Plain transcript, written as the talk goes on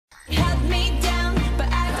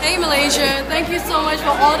Hey Malaysia, thank you so much for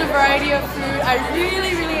all the variety of food. I really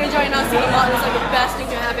enjoy nasi lemak. It's like the best thing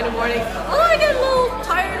to have in the morning. Although I get a little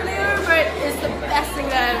tired later, but it's the best thing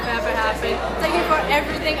that have ever happened. Thank you for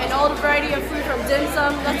everything and all the variety of food from dim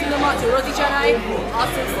sum, nasi lemak to roti canai.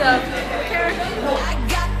 Awesome stuff. Care?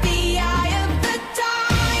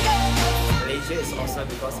 Malaysia is awesome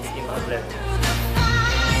because it's in Auckland.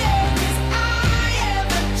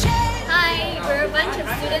 Hi, we're a bunch of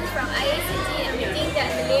students from IACT and we think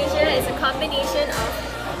that Malaysia is a combination of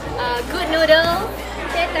good noodle,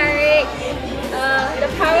 teh tarik,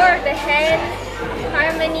 the power of the hand,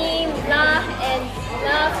 harmony, love and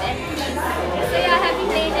peace. So yeah, happy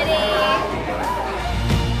Malaysia Day!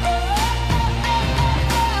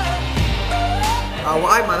 Ah, 我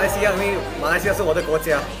爱马来西亚，因为马来西亚是我的国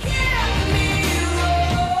家。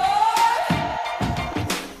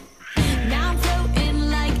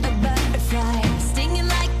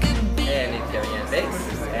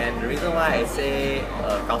And the reason why I say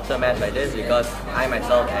culture match like this is because I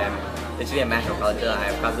myself am literally a match of culture. I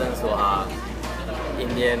have cousins who are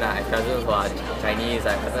Indian, I have cousins who are Chinese,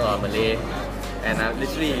 I have cousins who are Malay, and I'm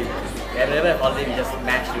literally whenever holiday we just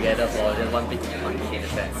match together for just one big party in a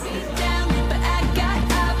sense.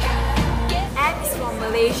 M is for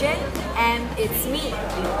Malaysian and it's me.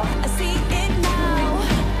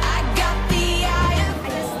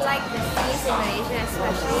 Like the seas in Malaysia,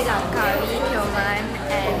 especially Langkawi, Tioman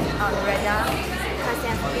and Redang, because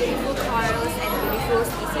they have beautiful corals and beautiful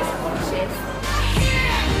species of fishes.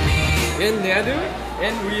 In Nadu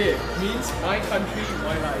and Rie means my country,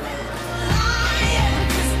 my life.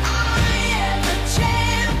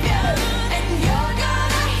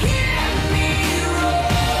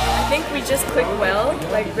 I think we just click well,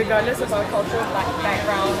 like regardless of our cultural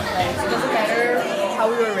background. Like it doesn't matter how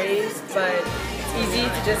we were raised, but easy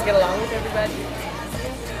to just get along with everybody.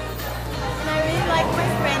 And I really like my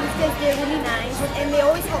friends because they're really nice and they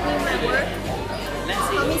always help me with my work.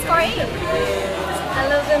 Help me score A.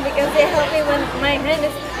 I love them because they help me when my hand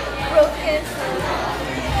is broken.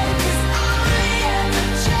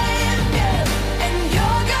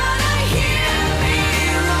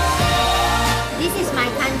 This is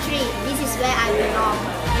my country. This is where I belong.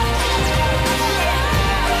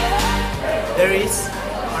 There is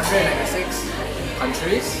 196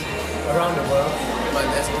 countries around the world, but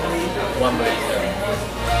there's only one Malaysia.